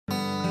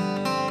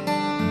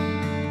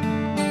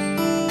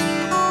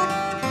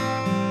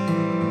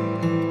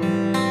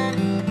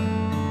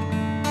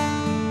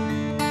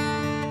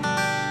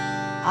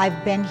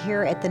I've been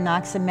here at the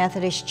Knoxon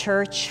Methodist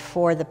Church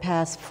for the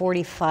past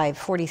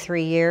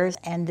 43 years,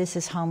 and this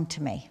is home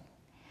to me.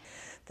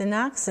 The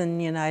Knoxon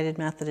United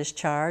Methodist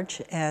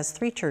Charge has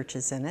 3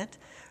 churches in it: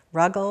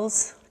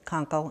 Ruggles,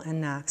 Kunkel,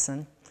 and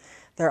Knoxon.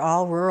 They're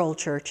all rural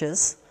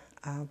churches.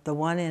 The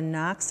one in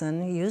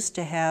Knoxon used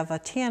to have a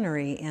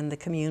tannery in the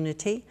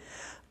community,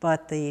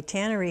 but the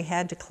tannery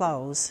had to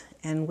close,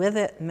 and with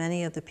it,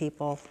 many of the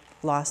people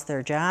lost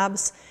their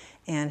jobs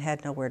and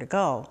had nowhere to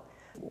go.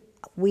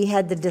 We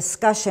had the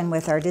discussion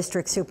with our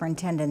district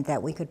superintendent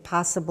that we could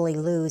possibly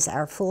lose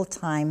our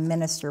full-time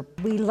minister.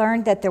 We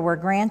learned that there were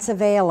grants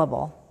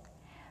available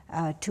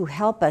to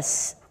help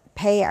us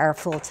pay our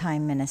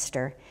full-time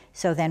minister,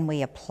 so then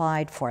we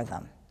applied for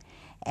them.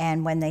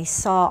 And when they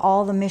saw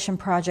all the mission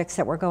projects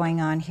that were going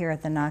on here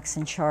at the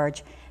Knoxon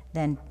Charge,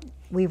 then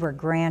we were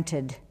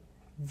granted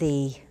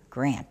the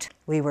grant.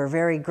 We were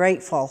very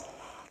grateful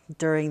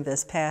during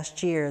this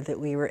past year that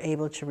we were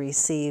able to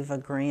receive a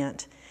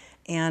grant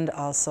and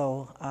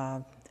also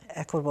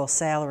equitable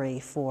salary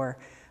for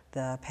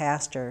the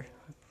pastor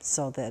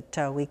so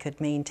that we could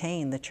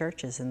maintain the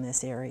churches in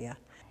this area.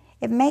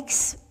 It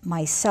makes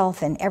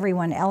myself and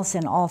everyone else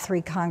in all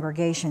 3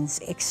 congregations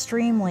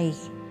extremely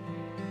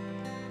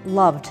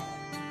loved